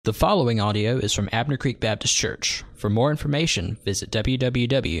The following audio is from Abner Creek Baptist Church. For more information, visit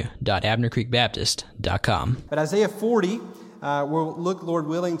www.abnercreekbaptist.com. But Isaiah 40, we'll look, Lord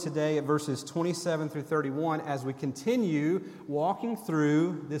willing, today at verses 27 through 31 as we continue walking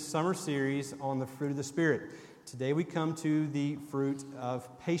through this summer series on the fruit of the Spirit. Today we come to the fruit of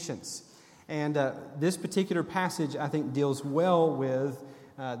patience. And this particular passage, I think, deals well with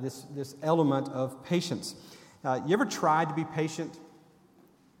this element of patience. You ever tried to be patient?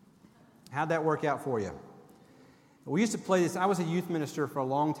 How'd that work out for you? We used to play this. I was a youth minister for a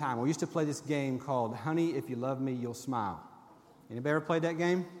long time. We used to play this game called Honey, If You Love Me, You'll Smile. Anybody ever played that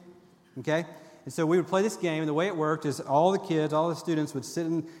game? Okay? And so we would play this game, and the way it worked is all the kids, all the students would sit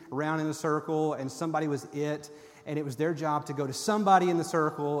around in a circle, and somebody was it, and it was their job to go to somebody in the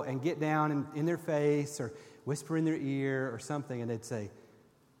circle and get down in their face or whisper in their ear or something, and they'd say,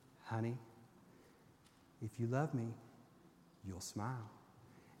 Honey, if you love me, you'll smile.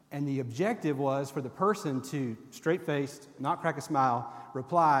 And the objective was for the person to, straight-faced, not crack a smile,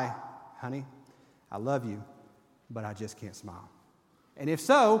 reply, Honey, I love you, but I just can't smile. And if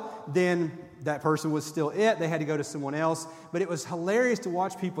so, then that person was still it. They had to go to someone else. But it was hilarious to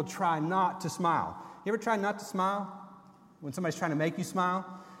watch people try not to smile. You ever try not to smile when somebody's trying to make you smile?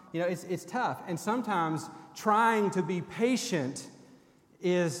 You know, it's tough. And sometimes trying to be patient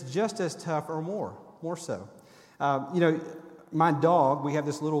is just as tough or more so. My dog, we have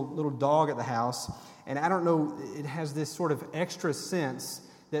this little dog at the house, and I don't know, it has this sort of extra sense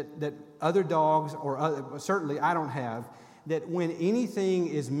that other dogs, certainly I don't have, that when anything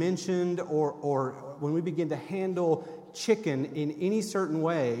is mentioned or when we begin to handle chicken in any certain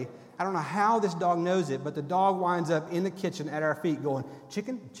way, I don't know how this dog knows it, but the dog winds up in the kitchen at our feet going,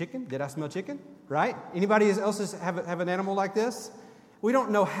 chicken, did I smell chicken? Right? Anybody else have an animal like this? We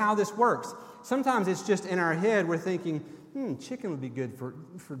don't know how this works. Sometimes it's just in our head, we're thinking, chicken would be good for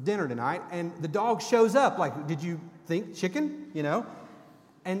dinner tonight. And the dog shows up like, did you think chicken? You know?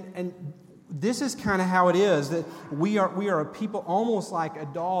 And this is kind of how it is, that we are a people almost like a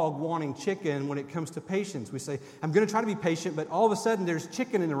dog wanting chicken when it comes to patience. We say, I'm going to try to be patient, but all of a sudden there's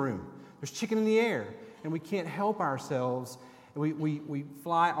chicken in the room. There's chicken in the air. And we can't help ourselves. We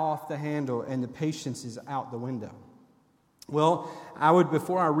fly off the handle and the patience is out the window. Well,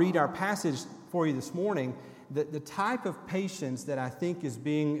 before I read our passage for you this morning, the type of patience that I think is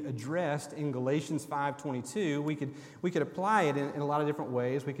being addressed in Galatians 5:22, we could apply it in a lot of different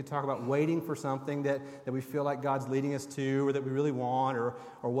ways. We could talk about waiting for something that we feel like God's leading us to or that we really want or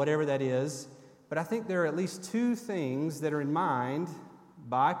whatever that is. But I think there are at least two things that are in mind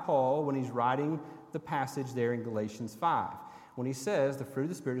by Paul when he's writing the passage there in Galatians 5. When he says the fruit of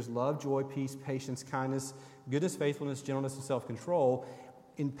the Spirit is love, joy, peace, patience, kindness, goodness, faithfulness, gentleness, and self-control.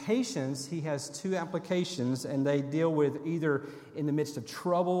 In patience, he has two applications, and they deal with either in the midst of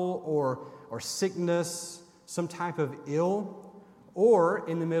trouble or sickness, some type of ill, or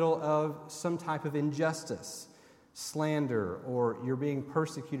in the middle of some type of injustice, slander, or you're being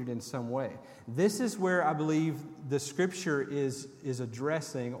persecuted in some way. This is where I believe the Scripture is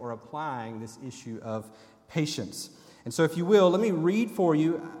addressing or applying this issue of patience. And so if you will, let me read for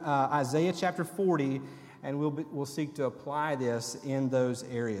you Isaiah chapter 40, and we'll seek to apply this in those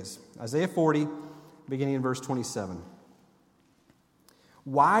areas. Isaiah 40, beginning in verse 27.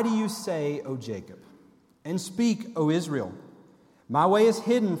 Why do you say, O Jacob, and speak, O Israel? My way is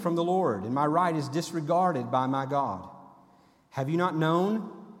hidden from the Lord, and my right is disregarded by my God. Have you not known?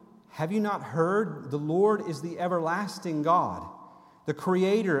 Have you not heard? The Lord is the everlasting God, the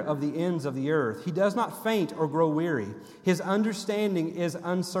creator of the ends of the earth. He does not faint or grow weary. His understanding is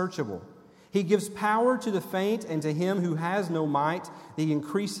unsearchable. He gives power to the faint, and to him who has no might, he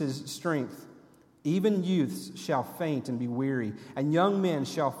increases strength. Even youths shall faint and be weary, and young men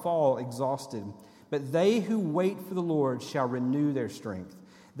shall fall exhausted. But they who wait for the Lord shall renew their strength.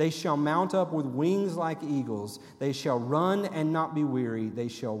 They shall mount up with wings like eagles. They shall run and not be weary. They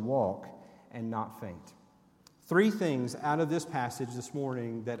shall walk and not faint. Three things out of this passage this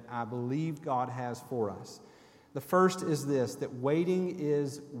morning that I believe God has for us. The first is this, that waiting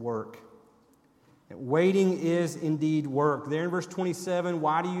is work. Waiting is indeed work. There in verse 27,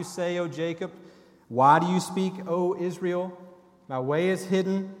 why do you say, O Jacob? Why do you speak, O Israel? My way is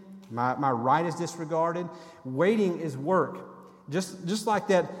hidden. My right is disregarded. Waiting is work. Just like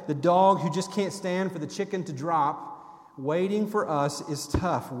that, the dog who just can't stand for the chicken to drop, waiting for us is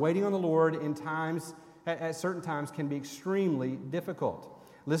tough. Waiting on the Lord at certain times can be extremely difficult.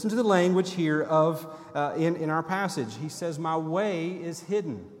 Listen to the language here in our passage. He says, my way is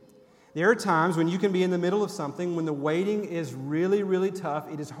hidden. There are times when you can be in the middle of something, when the waiting is really, really tough,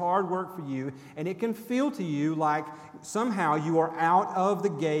 it is hard work for you, and it can feel to you like somehow you are out of the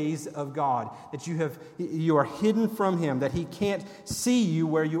gaze of God, that you are hidden from Him, that He can't see you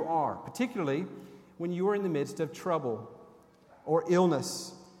where you are, particularly when you are in the midst of trouble or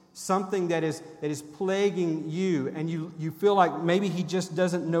illness, something that is plaguing you, and you feel like maybe He just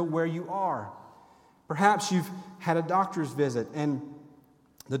doesn't know where you are. Perhaps you've had a doctor's visit, and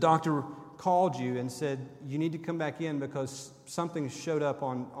the doctor called you and said, you need to come back in because something showed up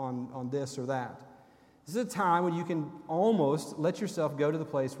on this or that. This is a time when you can almost let yourself go to the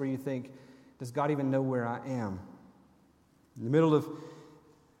place where you think, does God even know where I am? In the middle of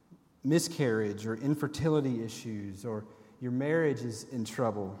miscarriage or infertility issues, or your marriage is in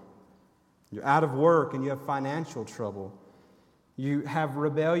trouble. You're out of work and you have financial trouble. You have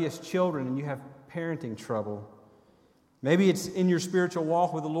rebellious children and you have parenting trouble. Maybe it's in your spiritual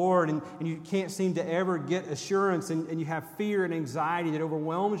walk with the Lord and you can't seem to ever get assurance and you have fear and anxiety that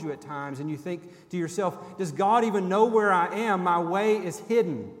overwhelms you at times, and you think to yourself, does God even know where I am? My way is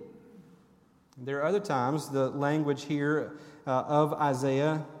hidden. There are other times the language here of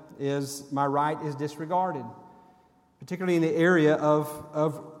Isaiah is, my right is disregarded, particularly in the area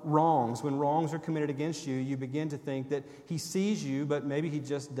of wrongs. When wrongs are committed against you, you begin to think that He sees you, but maybe He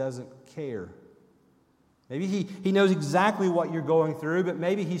just doesn't care. Maybe he knows exactly what you're going through, but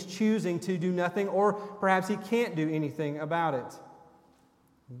maybe He's choosing to do nothing, or perhaps He can't do anything about it.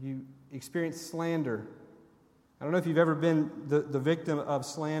 You experience slander. I don't know if you've ever been the victim of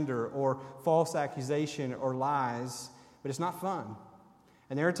slander or false accusation or lies, but it's not fun.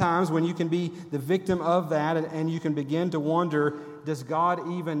 And there are times when you can be the victim of that, and you can begin to wonder, does God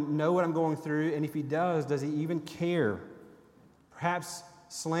even know what I'm going through? And if He does He even care? Perhaps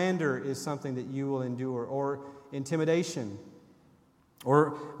slander is something that you will endure, or intimidation.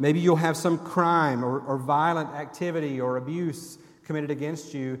 Or maybe you'll have some crime or violent activity or abuse committed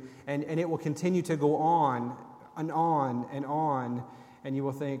against you, and it will continue to go on and on and on, and you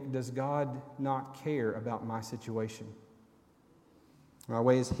will think, does God not care about my situation? My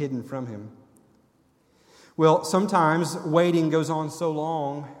way is hidden from Him. Well, sometimes waiting goes on so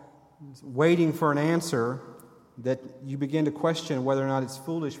long, waiting for an answer, that you begin to question whether or not it's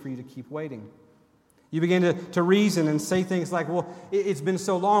foolish for you to keep waiting. You begin to reason and say things like, well, it's been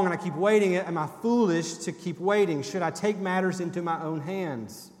so long and I keep waiting. Am I foolish to keep waiting? Should I take matters into my own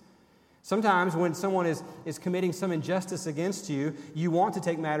hands? Sometimes when someone is committing some injustice against you, you want to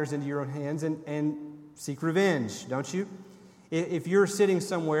take matters into your own hands and seek revenge, don't you? If you're sitting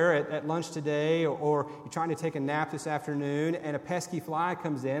somewhere at lunch today, or you're trying to take a nap this afternoon, and a pesky fly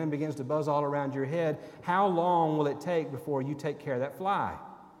comes in and begins to buzz all around your head, how long will it take before you take care of that fly?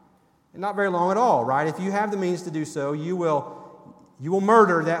 Not very long at all, right? If you have the means to do so, you will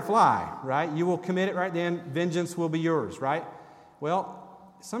murder that fly, right? You will commit it right then. Vengeance will be yours, right?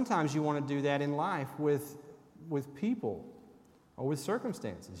 Well, sometimes you want to do that in life with people, or with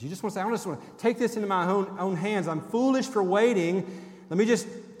circumstances. You just want to say, I just want to take this into my own hands. I'm foolish for waiting. Let me just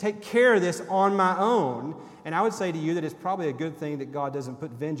take care of this on my own. And I would say to you that it's probably a good thing that God doesn't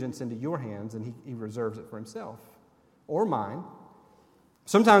put vengeance into your hands and He reserves it for Himself or mine.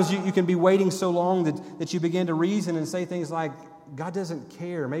 Sometimes you can be waiting so long that you begin to reason and say things like, God doesn't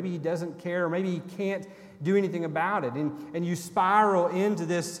care. Maybe He doesn't care. Or maybe He can't do anything about it. And you spiral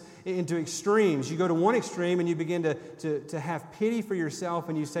into extremes. You go to one extreme and you begin to have pity for yourself,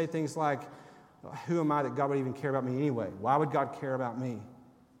 and you say things like, who am I that God would even care about me anyway? Why would God care about me?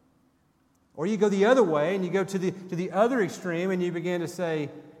 Or you go the other way and you go to the other extreme and you begin to say,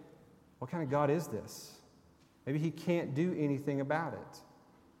 what kind of God is this? Maybe He can't do anything about it.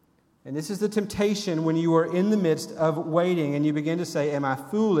 And this is the temptation when you are in the midst of waiting and you begin to say, am I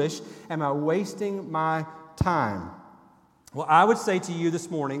foolish? Am I wasting my time? Well, I would say to you this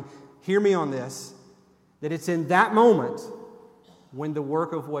morning, hear me on this, that it's in that moment when the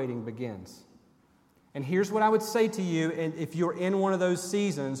work of waiting begins. And here's what I would say to you, and if you're in one of those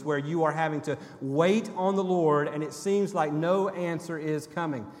seasons where you are having to wait on the Lord and it seems like no answer is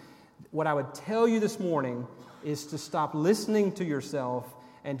coming, what I would tell you this morning is to stop listening to yourself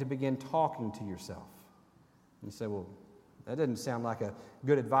and to begin talking to yourself. And you say, well, that doesn't sound like a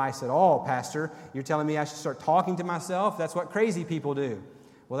good advice at all, Pastor. You're telling me I should start talking to myself? That's what crazy people do.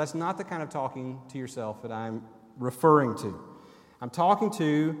 Well, that's not the kind of talking to yourself that I'm referring to. I'm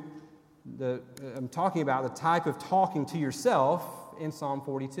talking about the type of talking to yourself in Psalm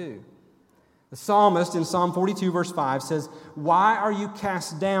 42. The psalmist in Psalm 42, verse 5 says, "Why are you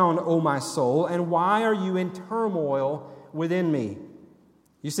cast down, O my soul, and why are you in turmoil within me?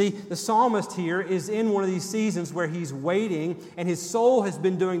 You see, the psalmist here is in one of these seasons where he's waiting, and his soul has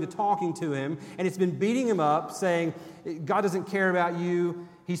been doing the talking to him, and it's been beating him up, saying, God doesn't care about you,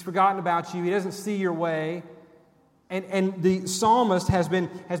 He's forgotten about you, He doesn't see your way. And the psalmist has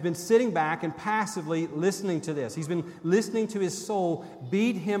been sitting back and passively listening to this. He's been listening to his soul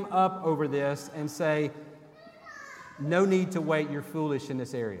beat him up over this and say, no need to wait, you're foolish in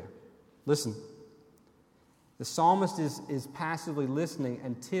this area. Listen. The psalmist is passively listening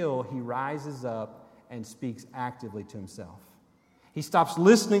until he rises up and speaks actively to himself. He stops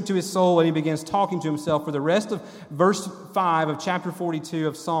listening to his soul and he begins talking to himself. For the rest of verse 5 of chapter 42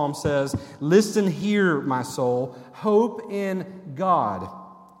 of Psalm says, listen here, my soul, hope in God,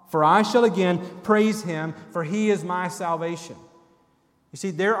 for I shall again praise Him, for He is my salvation. You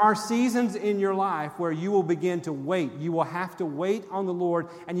see, there are seasons in your life where you will begin to wait. You will have to wait on the Lord,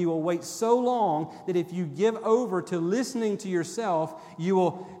 and you will wait so long that if you give over to listening to yourself, you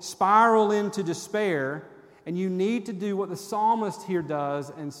will spiral into despair, and you need to do what the psalmist here does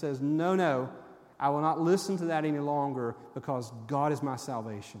and says, no, I will not listen to that any longer because God is my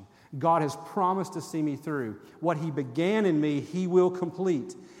salvation. God has promised to see me through. What He began in me, He will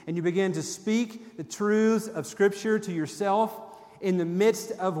complete. And you begin to speak the truths of Scripture to yourself in the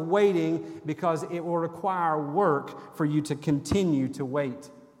midst of waiting, because it will require work for you to continue to wait.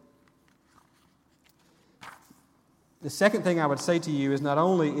 The second thing I would say to you is not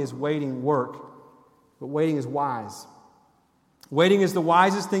only is waiting work, but waiting is wise. Waiting is the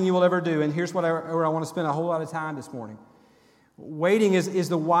wisest thing you will ever do, and here's where I want to spend a whole lot of time this morning. Waiting is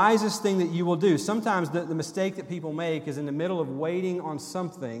the wisest thing that you will do. Sometimes the mistake that people make is in the middle of waiting on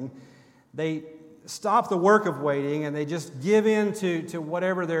something, they stop the work of waiting and they just give in to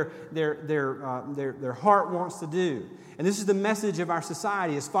whatever their heart wants to do. And this is the message of our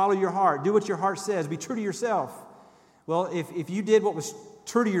society, is follow your heart. Do what your heart says. Be true to yourself. Well, if you did what was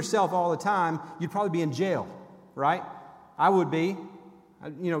true to yourself all the time, you'd probably be in jail, right? I would be.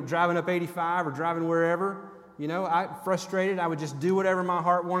 Driving up 85 or driving wherever. Frustrated, I would just do whatever my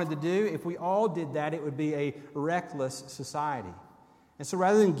heart wanted to do. If we all did that, it would be a reckless society. And so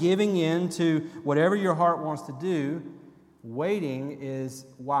rather than giving in to whatever your heart wants to do, waiting is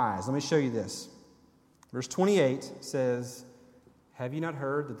wise. Let me show you this. Verse 28 says, have you not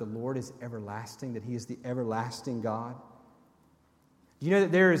heard that the Lord is everlasting, that He is the everlasting God? Do you know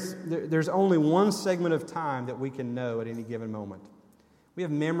that there's only one segment of time that we can know at any given moment? We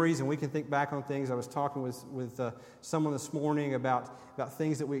have memories and we can think back on things. I was talking with someone this morning about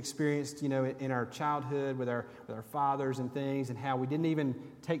things that we experienced, in our childhood with our fathers and things, and how we didn't even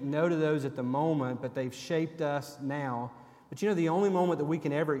take note of those at the moment, but they've shaped us now. But the only moment that we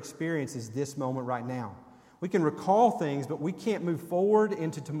can ever experience is this moment right now. We can recall things, but we can't move forward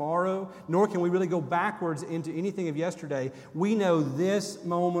into tomorrow, nor can we really go backwards into anything of yesterday. We know this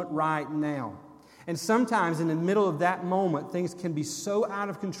moment right now. And sometimes in the middle of that moment, things can be so out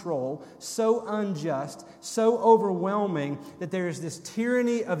of control, so unjust, so overwhelming that there is this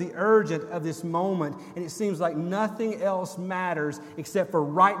tyranny of the urgent of this moment, and it seems like nothing else matters except for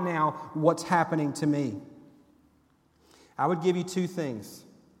right now what's happening to me. I would give you two things.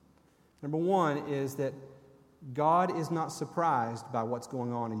 Number one is that God is not surprised by what's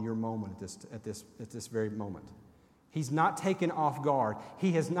going on in your moment at this very moment. He's not taken off guard.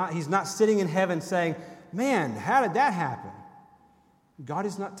 He's not sitting in heaven saying, man, how did that happen? God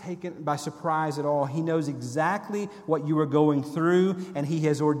is not taken by surprise at all. He knows exactly what you are going through, and He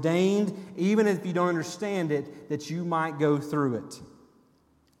has ordained, even if you don't understand it, that you might go through it.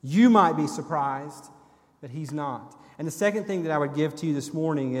 You might be surprised, but He's not. And the second thing that I would give to you this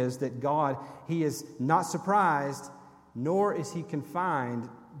morning is that God, He is not surprised, nor is He confined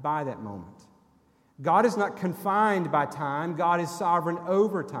by that moment. God is not confined by time. God is sovereign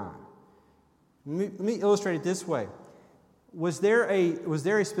over time. Let me illustrate it this way. Was there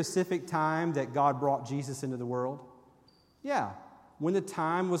a specific time that God brought Jesus into the world? Yeah, when the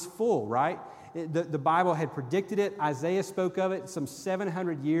time was full, right? The Bible had predicted it. Isaiah spoke of it some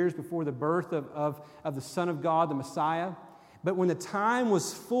 700 years before the birth of the Son of God, the Messiah. But when the time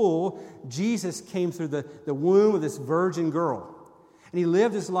was full, Jesus came through the womb of this virgin girl. And He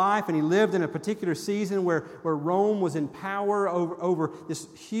lived His life, and He lived in a particular season where Rome was in power over this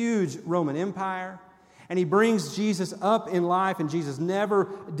huge Roman Empire. And He brings Jesus up in life, and Jesus never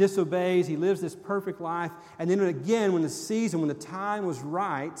disobeys. He lives this perfect life. And then again, when the time was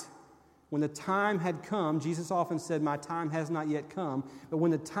right, when the time had come, Jesus often said, my time has not yet come. But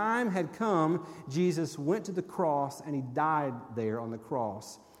when the time had come, Jesus went to the cross, and He died there on the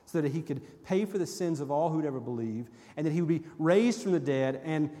cross, so that He could pay for the sins of all who'd ever believe, and that He would be raised from the dead,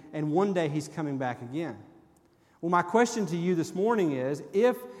 and one day He's coming back again. Well, my question to you this morning is,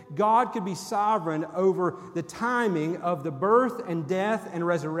 if God could be sovereign over the timing of the birth and death and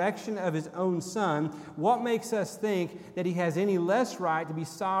resurrection of His own Son, what makes us think that He has any less right to be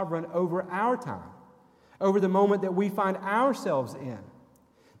sovereign over our time, over the moment that we find ourselves in?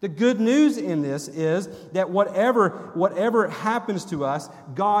 The good news in this is that whatever happens to us,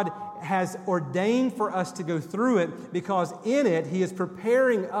 God has ordained for us to go through it, because in it He is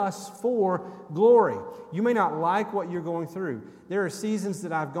preparing us for glory. You may not like what you're going through. There are seasons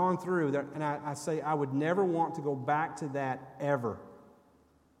that I've gone through, and I say I would never want to go back to that ever.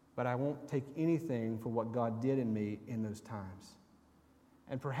 But I won't take anything for what God did in me in those times.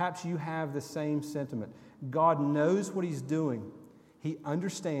 And perhaps you have the same sentiment. God knows what He's doing. He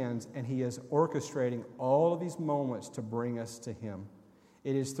understands, and He is orchestrating all of these moments to bring us to Him.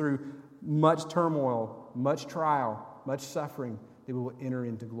 It is through much turmoil, much trial, much suffering that we will enter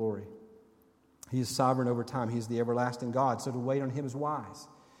into glory. He is sovereign over time. He is the everlasting God, so to wait on Him is wise.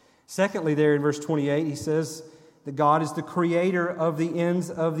 Secondly, there in verse 28, he says that God is the creator of the ends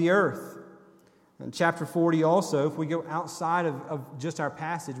of the earth. In chapter 40 also, if we go outside of just our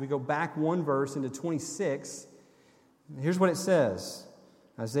passage, we go back one verse into 26. Here's what it says.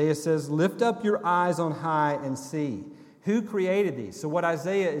 Isaiah says, "Lift up your eyes on high and see. Who created these?" So what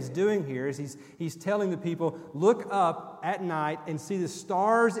Isaiah is doing here is he's telling the people, look up at night and see the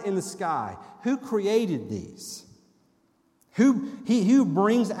stars in the sky. Who created these? He who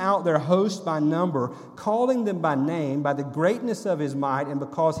brings out their host by number, calling them by name, by the greatness of His might, and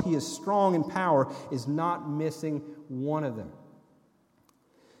because He is strong in power, is not missing one of them.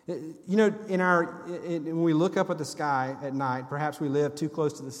 You know, when we look up at the sky at night, perhaps we live too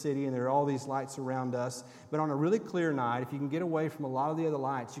close to the city and there are all these lights around us. But on a really clear night, if you can get away from a lot of the other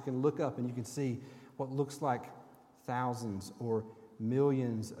lights, you can look up and you can see what looks like thousands or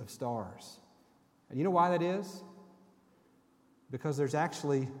millions of stars. And you know why that is? Because there's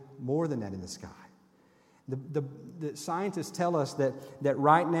actually more than that in the sky. The scientists tell us that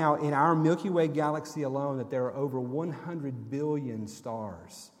right now in our Milky Way galaxy alone, that there are over 100 billion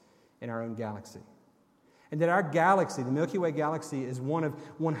stars in our own galaxy. And that our galaxy, the Milky Way galaxy, is one of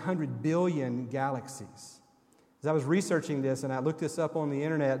 100 billion galaxies. As I was researching this, and I looked this up on the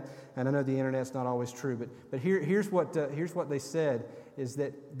internet, and I know the internet's not always true, but here's what they said, is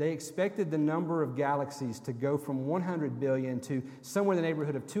that they expected the number of galaxies to go from 100 billion to somewhere in the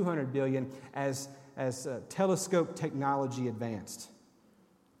neighborhood of 200 billion as telescope technology advanced.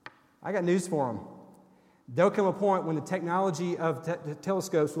 I got news for them. There'll come a point when the technology of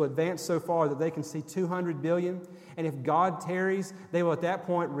telescopes will advance so far that they can see 200 billion. And if God tarries, they will at that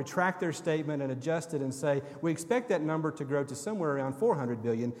point retract their statement and adjust it and say, we expect that number to grow to somewhere around 400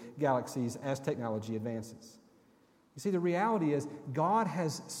 billion galaxies as technology advances. You see, the reality is God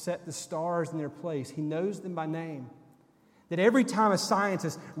has set the stars in their place. He knows them by name. That every time a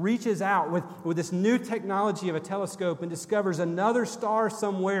scientist reaches out with this new technology of a telescope and discovers another star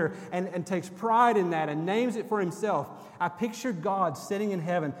somewhere and takes pride in that and names it for himself, I picture God sitting in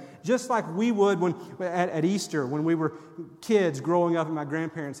heaven just like we would at Easter when we were kids growing up in my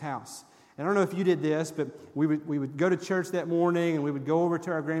grandparents' house. And I don't know if you did this, but we would go to church that morning and we would go over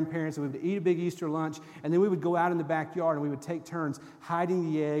to our grandparents and we would eat a big Easter lunch, and then we would go out in the backyard and we would take turns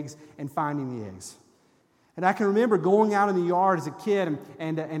hiding the eggs and finding the eggs. And I can remember going out in the yard as a kid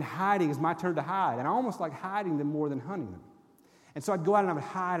and hiding. It's my turn to hide. And I almost like hiding them more than hunting them. And so I'd go out and I would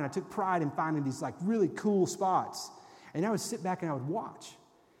hide, and I took pride in finding these like really cool spots. And I would sit back and I would watch.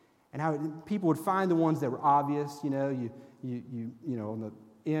 And people would find the ones that were obvious, you know, on the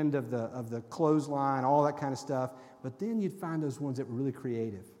end of the clothesline, all that kind of stuff. But then you'd find those ones that were really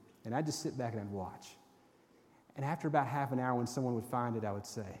creative. And I'd just sit back and I'd watch. And after about half an hour, when someone would find it, I would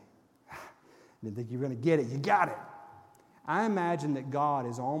say, didn't think you were going to get it. You got it. I imagine that God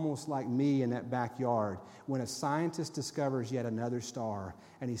is almost like me in that backyard when a scientist discovers yet another star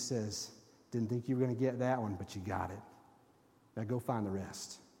and he says, didn't think you were going to get that one, but you got it. Now go find the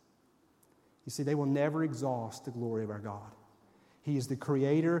rest. You see, they will never exhaust the glory of our God. He is the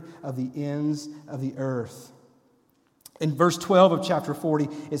creator of the ends of the earth. In verse 12 of chapter 40,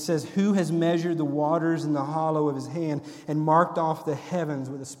 it says, who has measured the waters in the hollow of His hand and marked off the heavens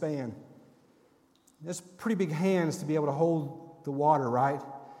with a span? That's pretty big hands to be able to hold the water, right?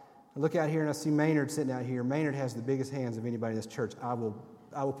 I look out here and I see Maynard sitting out here. Maynard has the biggest hands of anybody in this church. I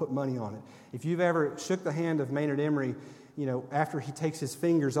will put money on it. If you've ever shook the hand of Maynard Emery, you know, after he takes his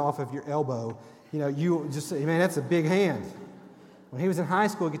fingers off of your elbow, you know, you just say, man, that's a big hand. When he was in high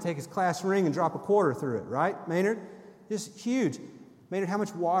school, he could take his class ring and drop a quarter through it, right, Maynard? Just huge. Maynard, how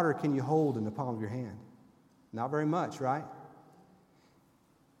much water can you hold in the palm of your hand? Not very much, right?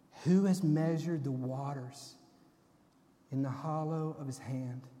 Who has measured the waters in the hollow of his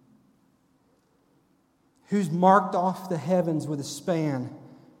hand, who's marked off the heavens with a span.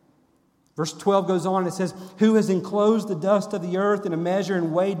 Verse 12 goes on and it says, who has enclosed the dust of the earth in a measure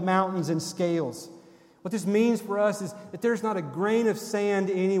and weighed mountains in scales. What this means for us is that there's not a grain of sand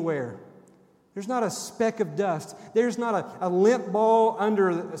anywhere. There's not a speck of dust. There's not a lint ball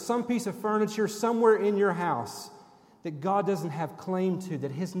under some piece of furniture somewhere in your house that God doesn't have claim to,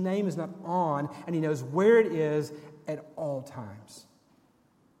 that His name is not on, and He knows where it is at all times.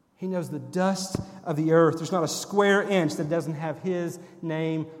 He knows the dust of the earth. There's not a square inch that doesn't have His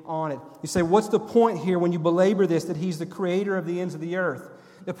name on it. You say, what's the point here when you belabor this, that He's the creator of the ends of the earth?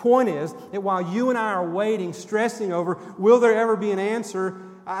 The point is that while you and I are waiting, stressing over, will there ever be an answer?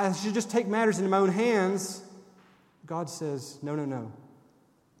 I should just take matters into my own hands. God says, no.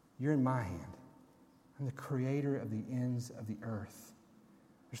 You're in my hand. I'm the creator of the ends of the earth.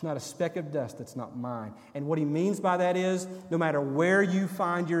 There's not a speck of dust that's not mine. And what He means by that is, no matter where you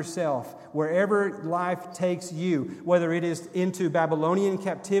find yourself, wherever life takes you, whether it is into Babylonian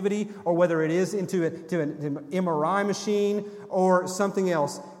captivity or whether it is into an MRI machine or something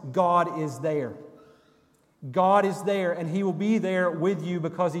else, God is there. God is there, and He will be there with you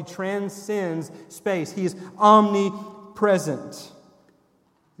because He transcends space. He is omnipresent.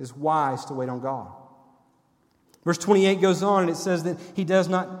 It is wise to wait on God. Verse 28 goes on, and it says that He does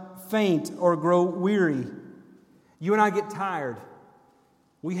not faint or grow weary. You and I get tired.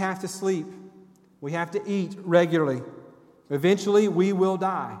 We have to sleep. We have to eat regularly. Eventually, we will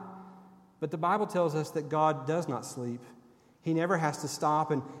die. But the Bible tells us that God does not sleep. He never has to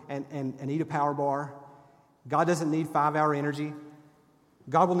stop and eat a power bar. God doesn't need 5-hour energy.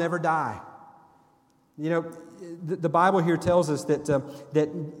 God will never die. You know, the Bible here tells us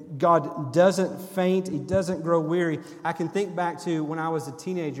that God doesn't faint. He doesn't grow weary. I can think back to when I was a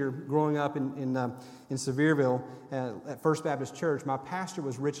teenager growing up in Sevierville at First Baptist Church. My pastor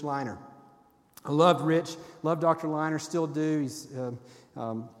was Rich Liner. I loved Rich, loved Dr. Liner, still do. He's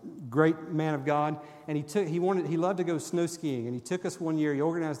a great man of God. And he loved to go snow skiing. And he took us one year. He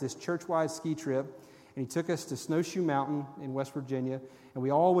organized this church-wide ski trip. And he took us to Snowshoe Mountain in West Virginia, and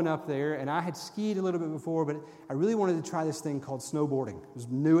we all went up there. And I had skied a little bit before, but I really wanted to try this thing called snowboarding. It was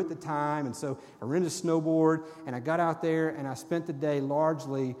new at the time, and so I rented a snowboard, and I got out there, and I spent the day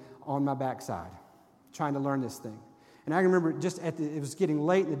largely on my backside trying to learn this thing. And I remember it was getting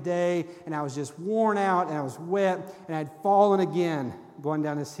late in the day, and I was just worn out, and I was wet, and I had fallen again going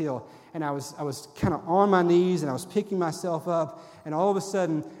down this hill. And I was kind of on my knees, and I was picking myself up, and all of a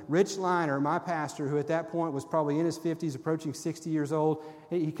sudden, Rich Liner, my pastor, who at that point was probably in his 50s, approaching 60 years old,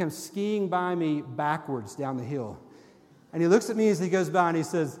 he comes skiing by me backwards down the hill. And he looks at me as he goes by, and he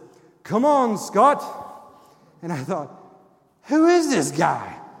says, "Come on, Scott." And I thought, who is this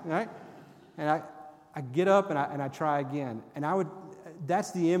guy? Right? And I get up, and I try again. And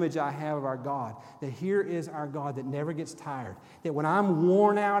that's the image I have of our God, that here is our God that never gets tired, that when I'm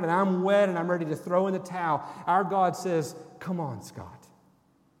worn out and I'm wet and I'm ready to throw in the towel, our God says, "Come on, Scott.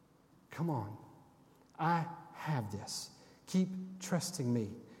 Come on. I have this. Keep trusting me.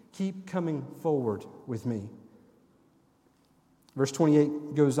 Keep coming forward with me." Verse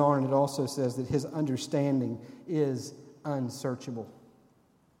 28 goes on, and it also says that His understanding is unsearchable.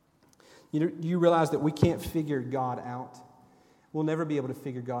 You realize that we can't figure God out. We'll never be able to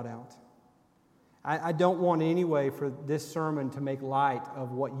figure God out. I don't want in any way for this sermon to make light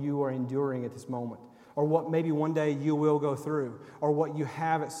of what you are enduring at this moment, or what maybe one day you will go through, or what you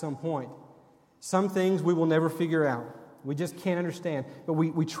have at some point. Some things we will never figure out. We just can't understand. But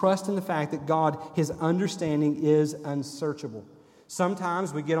we trust in the fact that God, His understanding is unsearchable.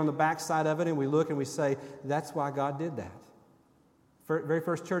 Sometimes we get on the backside of it and we look and we say, that's why God did that. Very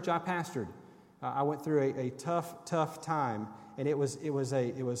first church I pastored, I went through a tough time. And it was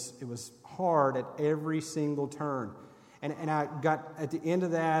hard at every single turn. And I got at the end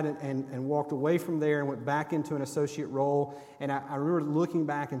of that and walked away from there and went back into an associate role. And I remember looking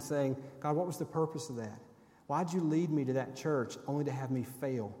back and saying, God, what was the purpose of that? Why'd you lead me to that church only to have me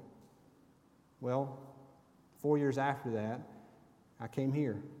fail? Well, 4 years after that, I came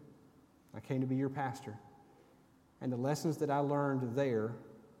here. I came to be your pastor. And the lessons that I learned there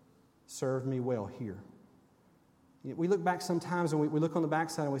served me well here. We look back sometimes and we look on the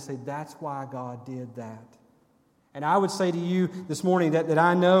backside and we say, that's why God did that. And I would say to you this morning that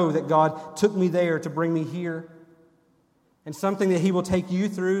I know that God took me there to bring me here. And something that He will take you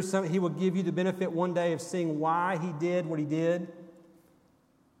through, He will give you the benefit one day of seeing why He did what He did.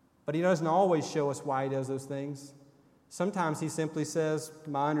 But He doesn't always show us why He does those things. Sometimes He simply says,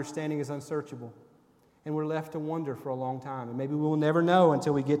 my understanding is unsearchable. And we're left to wonder for a long time. And maybe we will never know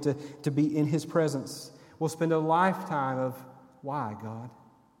until we get to be in His presence. We'll spend a lifetime of, why, God?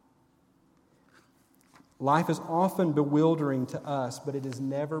 Life is often bewildering to us, but it is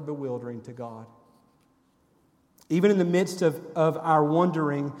never bewildering to God. Even in the midst of our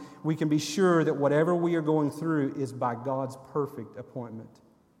wondering, we can be sure that whatever we are going through is by God's perfect appointment.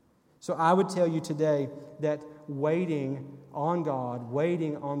 So I would tell you today that waiting on God,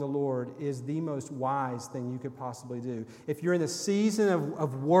 waiting on the Lord, is the most wise thing you could possibly do. If you're in a season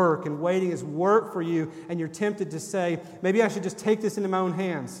of work and waiting is work for you, and you're tempted to say, maybe I should just take this into my own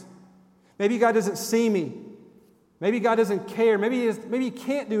hands. Maybe God doesn't see me. Maybe God doesn't care. Maybe He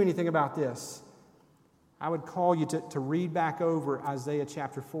can't do anything about this. I would call you to read back over Isaiah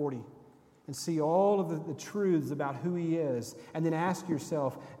chapter 40 and see all of the truths about who He is, and then ask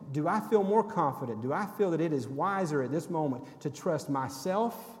yourself, do I feel more confident? Do I feel that it is wiser at this moment to trust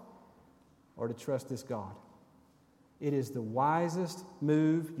myself or to trust this God? It is the wisest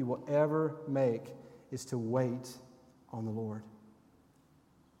move you will ever make, is to wait on the Lord.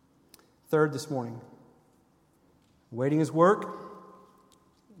 Third this morning, waiting is work,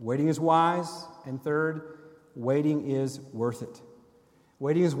 waiting is wise, and third, waiting is worth it.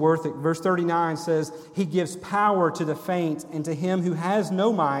 Waiting is worth it. Verse 39 says, He gives power to the faint, and to him who has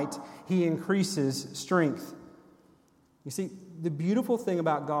no might, He increases strength. You see, the beautiful thing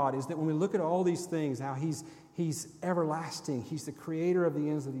about God is that when we look at all these things, how He's everlasting, He's the creator of the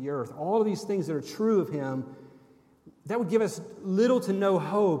ends of the earth, all of these things that are true of Him, that would give us little to no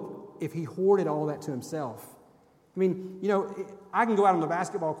hope if He hoarded all that to Himself. I mean, I can go out on the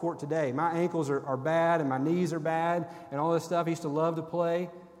basketball court today. My ankles are bad and my knees are bad and all this stuff. I used to love to play.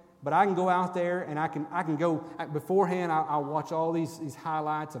 But I can go out there and I can go, beforehand, I'll watch all these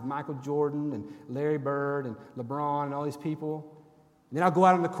highlights of Michael Jordan and Larry Bird and LeBron and all these people. And then I'll go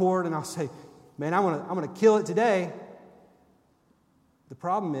out on the court and I'll say, man, I'm gonna kill it today. The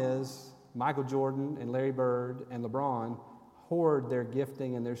problem is Michael Jordan and Larry Bird and LeBron hoard their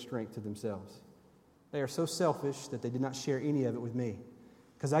gifting and their strength to themselves. They are so selfish that they did not share any of it with me.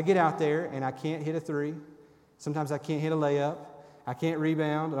 Because I get out there and I can't hit a three. Sometimes I can't hit a layup. I can't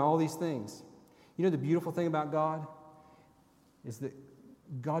rebound and all these things. You know the beautiful thing about God is that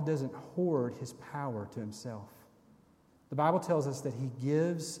God doesn't hoard His power to Himself. The Bible tells us that He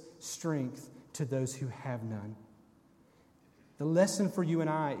gives strength to those who have none. The lesson for you and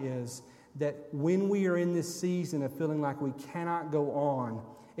I is that when we are in this season of feeling like we cannot go on,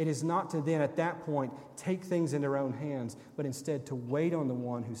 it is not to then at that point take things into our own hands, but instead to wait on the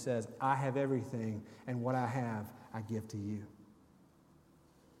one who says, I have everything, and what I have, I give to you.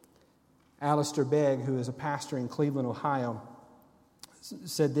 Alistair Begg, who is a pastor in Cleveland, Ohio,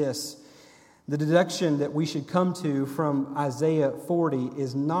 said this: the deduction that we should come to from Isaiah 40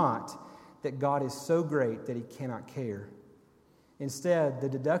 is not that God is so great that He cannot care. Instead, the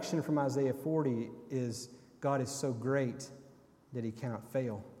deduction from Isaiah 40 is God is so great that He cannot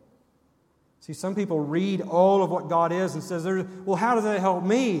fail. See, some people read all of what God is and says, well, how does that help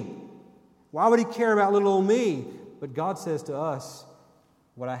me? Why would He care about little old me? But God says to us,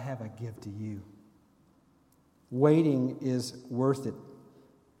 what I have I give to you. Waiting is worth it.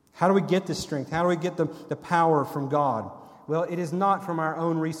 How do we get this strength? How do we get the power from God? Well, it is not from our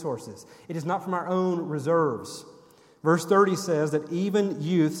own resources. It is not from our own reserves. Verse 30 says that even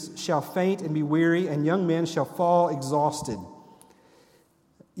youths shall faint and be weary, and young men shall fall exhausted.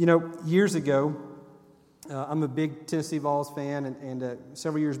 Years ago, I'm a big Tennessee Vols fan, and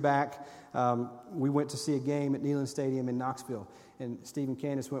several years back, we went to see a game at Neyland Stadium in Knoxville. And Steve and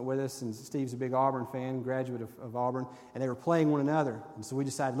Candace went with us, and Steve's a big Auburn fan, graduate of Auburn, and they were playing one another. And so we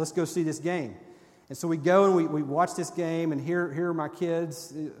decided, let's go see this game. And so we go and we watch this game, and here are my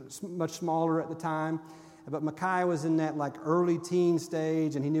kids, much smaller at the time. But Micaiah was in that early teen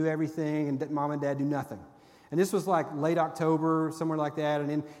stage, and he knew everything, and Mom and Dad do nothing. And this was late October, somewhere like that.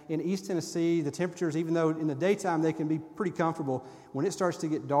 And in East Tennessee, the temperatures, even though in the daytime they can be pretty comfortable, when it starts to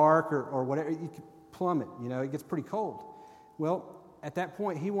get dark or whatever, you can plummet. It gets pretty cold. Well, at that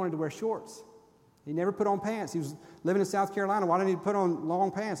point, he wanted to wear shorts. He never put on pants. He was living in South Carolina. Why didn't he put on long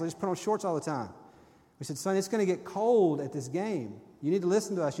pants? I just put on shorts all the time. We said, son, it's going to get cold at this game. You need to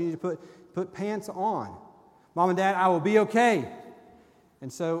listen to us. You need to put pants on. Mom and Dad, I will be okay.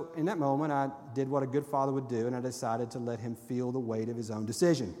 And so in that moment, I did what a good father would do, and I decided to let him feel the weight of his own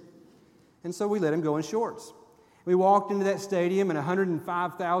decision. And so we let him go in shorts. We walked into that stadium, and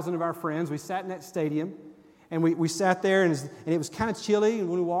 105,000 of our friends, we sat in that stadium, and we sat there, and it was kind of chilly. And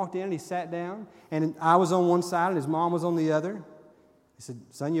when we walked in, and he sat down, and I was on one side, and his mom was on the other. He said,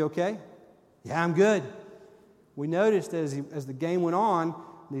 son, you okay? Yeah, I'm good. We noticed as the game went on,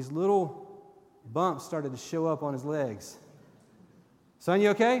 these little bumps started to show up on his legs. Son, you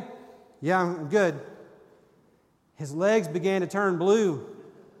okay? Yeah, I'm good. His legs began to turn blue.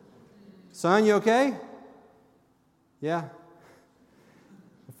 Son, you okay? Yeah.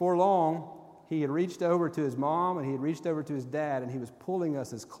 Before long, he had reached over to his mom and he had reached over to his dad, and he was pulling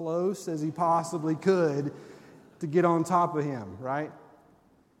us as close as he possibly could to get on top of him, right?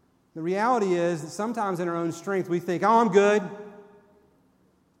 The reality is that sometimes in our own strength we think, oh, I'm good. And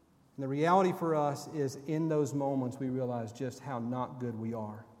the reality for us is in those moments we realize just how not good we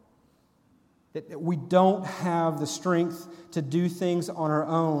are. That we don't have the strength to do things on our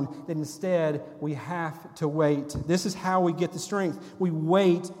own, that instead we have to wait. This is how we get the strength. We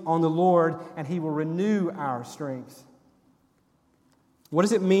wait on the Lord, and He will renew our strength. What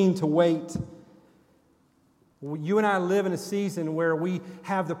does it mean to wait? You and I live in a season where we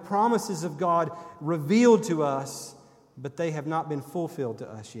have the promises of God revealed to us, but they have not been fulfilled to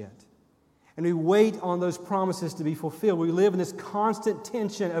us yet. And we wait on those promises to be fulfilled. We live in this constant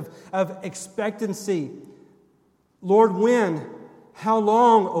tension of expectancy. Lord, when? How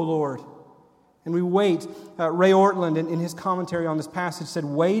long, O Lord? And we wait. Ray Ortland, in his commentary on this passage, said,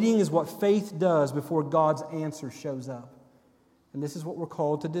 waiting is what faith does before God's answer shows up. And this is what we're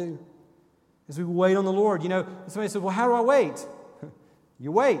called to do. As we wait on the Lord. You know, somebody says, well, how do I wait?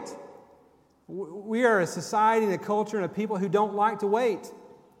 You wait. We are a society and a culture and a people who don't like to wait.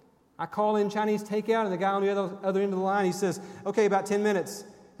 I call in Chinese takeout, and the guy on the other end of the line, he says, okay, about 10 minutes.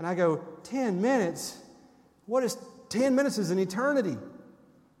 And I go, 10 minutes? What is 10 minutes is an eternity?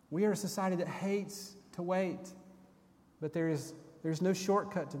 We are a society that hates to wait. But there's no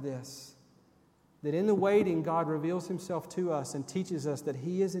shortcut to this. That in the waiting, God reveals Himself to us and teaches us that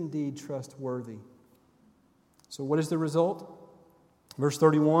He is indeed trustworthy. So what is the result? Verse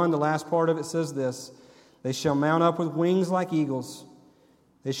 31, the last part of it says this, they shall mount up with wings like eagles.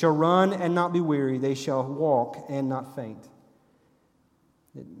 They shall run and not be weary. They shall walk and not faint.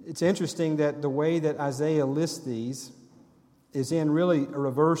 It's interesting that the way that Isaiah lists these is in really a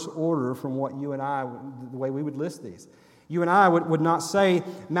reverse order from what you and I, the way we would list these. You and I would not say,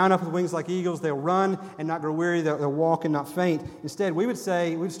 mount up with wings like eagles. They'll run and not grow weary. They'll walk and not faint. Instead, we'd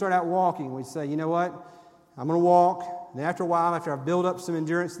start out walking. We'd say, you know what? I'm going to walk. And after a while, after I've built up some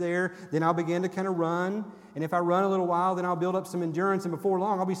endurance there, then I'll begin to kind of run. And if I run a little while, then I'll build up some endurance. And before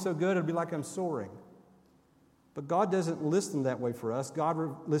long, I'll be so good, it'll be like I'm soaring. But God doesn't list them that way for us.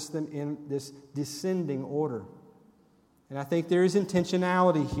 God lists them in this descending order. And I think there is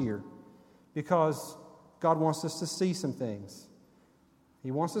intentionality here because God wants us to see some things.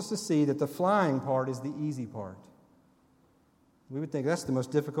 He wants us to see that the flying part is the easy part. We would think that's the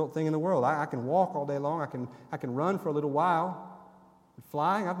most difficult thing in the world. I can walk all day long. I can run for a little while. But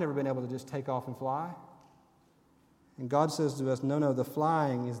flying, I've never been able to just take off and fly. And God says to us, no, the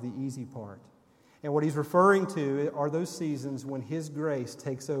flying is the easy part. And what He's referring to are those seasons when His grace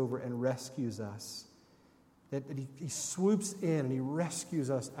takes over and rescues us. That He swoops in and He rescues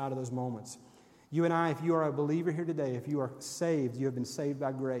us out of those moments. You and I, if you are a believer here today, if you are saved, you have been saved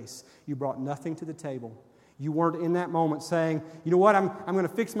by grace. You brought nothing to the table. You weren't in that moment saying, you know what, I'm going to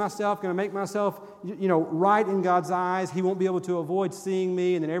fix myself, going to make myself, right in God's eyes. He won't be able to avoid seeing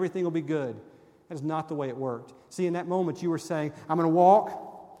me, and then everything will be good. That is not the way it worked. See, in that moment, you were saying, I'm going to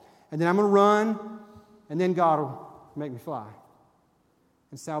walk, and then I'm going to run, and then God will make me fly.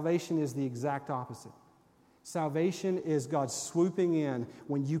 And salvation is the exact opposite. Salvation is God swooping in.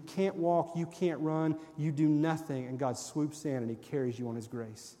 When you can't walk, you can't run, you do nothing, and God swoops in and He carries you on His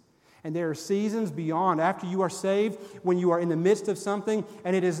grace. And there are seasons beyond, after you are saved, when you are in the midst of something,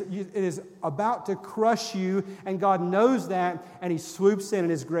 and it is about to crush you, and God knows that, and He swoops in, and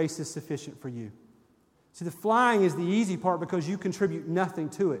His grace is sufficient for you. See, the flying is the easy part because you contribute nothing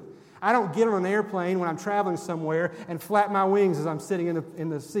to it. I don't get on an airplane when I'm traveling somewhere and flap my wings as I'm sitting in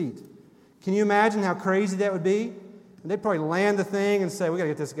the seat. Can you imagine how crazy that would be? And they'd probably land the thing and say, we got to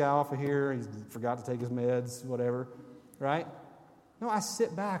get this guy off of here. He forgot to take his meds, whatever, right? No, I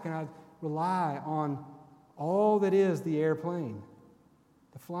sit back and I rely on all that is the airplane.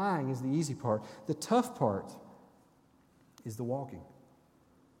 The flying is the easy part. The tough part is the walking.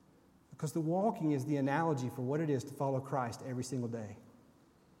 Because the walking is the analogy for what it is to follow Christ every single day.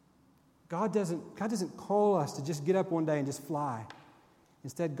 God doesn't call us to just get up one day and just fly.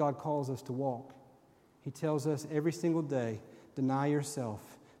 Instead, God calls us to walk. He tells us every single day, deny yourself,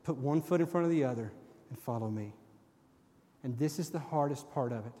 put one foot in front of the other, and follow me. And this is the hardest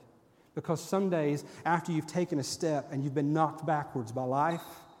part of it. Because some days, after you've taken a step and you've been knocked backwards by life,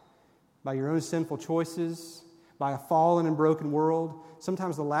 by your own sinful choices, by a fallen and broken world,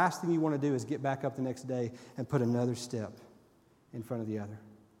 sometimes the last thing you want to do is get back up the next day and put another step in front of the other.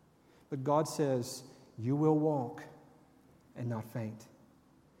 But God says, you will walk and not faint.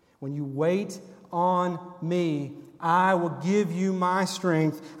 When you wait on me, I will give you my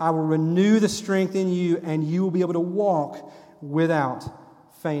strength. I will renew the strength in you, and you will be able to walk without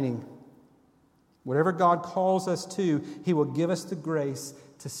fainting. Whatever God calls us to, He will give us the grace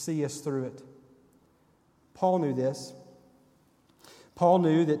to see us through it. Paul knew this. Paul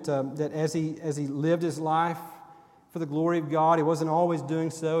knew that as he lived his life for the glory of God, he wasn't always doing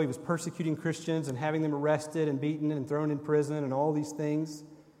so. He was persecuting Christians and having them arrested and beaten and thrown in prison and all these things.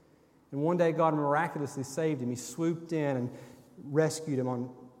 And one day God miraculously saved him. He swooped in and rescued him on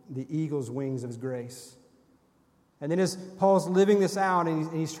the eagle's wings of His grace. And then as Paul's living this out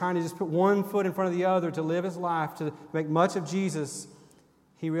and he's trying to just put one foot in front of the other to live his life, to make much of Jesus,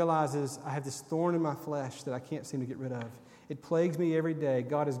 he realizes, I have this thorn in my flesh that I can't seem to get rid of. It plagues me every day.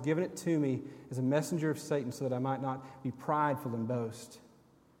 God has given it to me as a messenger of Satan so that I might not be prideful and boast.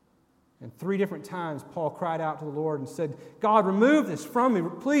 And 3 different times Paul cried out to the Lord and said, God, remove this from me.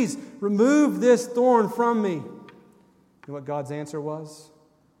 Please remove this thorn from me. And what God's answer was?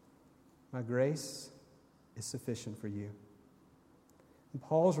 My grace is sufficient for you. And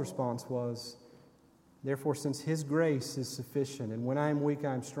Paul's response was, therefore, since His grace is sufficient, and when I am weak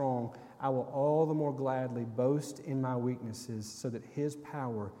I am strong, I will all the more gladly boast in my weaknesses so that His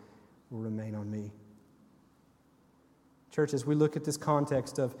power will remain on me. Church, as we look at this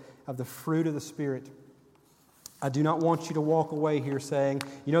context of the fruit of the Spirit, I do not want you to walk away here saying,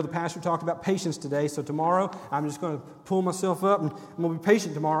 the pastor talked about patience today, so tomorrow I'm just going to pull myself up and I'm going to be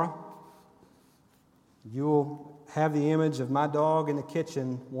patient tomorrow. You will have the image of my dog in the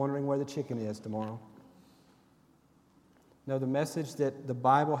kitchen wondering where the chicken is tomorrow. No, the message that the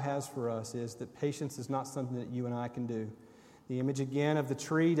Bible has for us is that patience is not something that you and I can do. The image again of the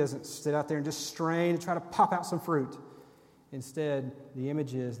tree doesn't sit out there and just strain and try to pop out some fruit. Instead, the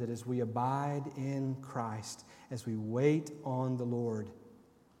image is that as we abide in Christ, as we wait on the Lord,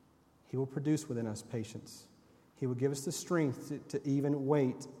 He will produce within us patience. He will give us the strength to even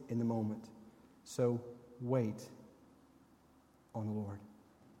wait in the moment. So wait on the Lord.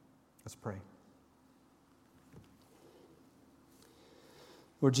 Let's pray.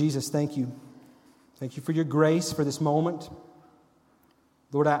 Lord Jesus, thank you. Thank you for your grace for this moment.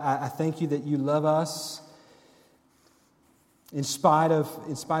 Lord, I thank you that you love us in spite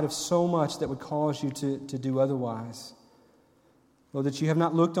of so much that would cause you to do otherwise. Lord, that you have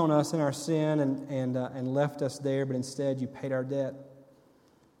not looked on us in our sin and left us there, but instead you paid our debt.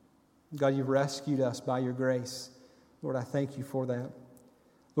 God, you've rescued us by your grace. Lord, I thank you for that.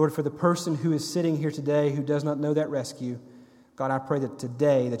 Lord, for the person who is sitting here today who does not know that rescue, God, I pray that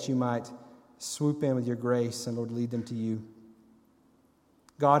today that you might swoop in with your grace and, Lord, lead them to you.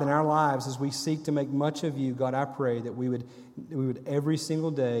 God, in our lives, as we seek to make much of you, God, I pray that we would every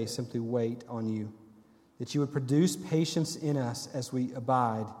single day simply wait on you, that you would produce patience in us as we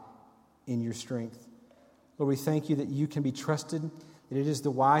abide in your strength. Lord, we thank you that you can be trusted, that it is the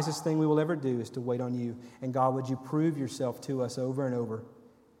wisest thing we will ever do is to wait on you. And God, would you prove yourself to us over and over?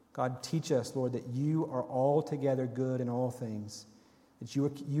 God, teach us, Lord, that you are altogether good in all things, that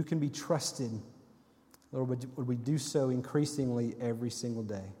you can be trusted. Lord, would we do so increasingly every single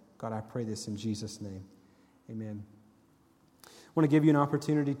day? God, I pray this in Jesus' name. Amen. I want to give you an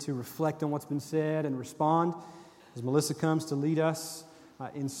opportunity to reflect on what's been said and respond. As Melissa comes to lead us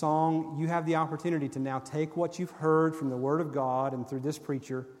in song, you have the opportunity to now take what you've heard from the Word of God and through this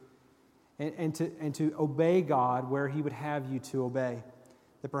preacher and to obey God where He would have you to obey.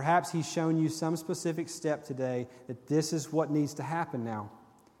 That perhaps He's shown you some specific step today that this is what needs to happen now.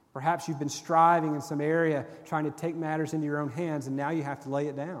 Perhaps you've been striving in some area, trying to take matters into your own hands, and now you have to lay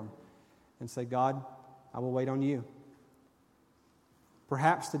it down and say, God, I will wait on you.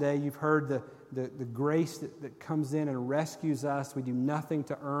 Perhaps today you've heard the grace that comes in and rescues us. We do nothing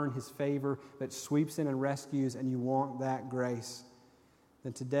to earn His favor, but sweeps in and rescues, and you want that grace.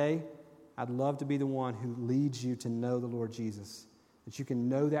 Then today, I'd love to be the one who leads you to know the Lord Jesus. That you can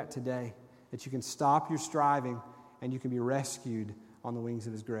know that today, that you can stop your striving and you can be rescued on the wings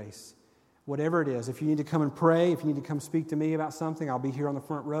of His grace. Whatever it is, if you need to come and pray, if you need to come speak to me about something, I'll be here on the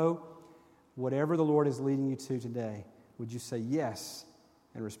front row. Whatever the Lord is leading you to today, would you say yes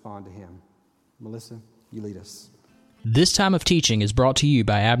and respond to Him? Melissa, you lead us. This time of teaching is brought to you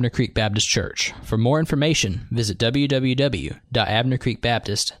by Abner Creek Baptist Church. For more information, visit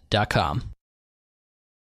www.abnercreekbaptist.com.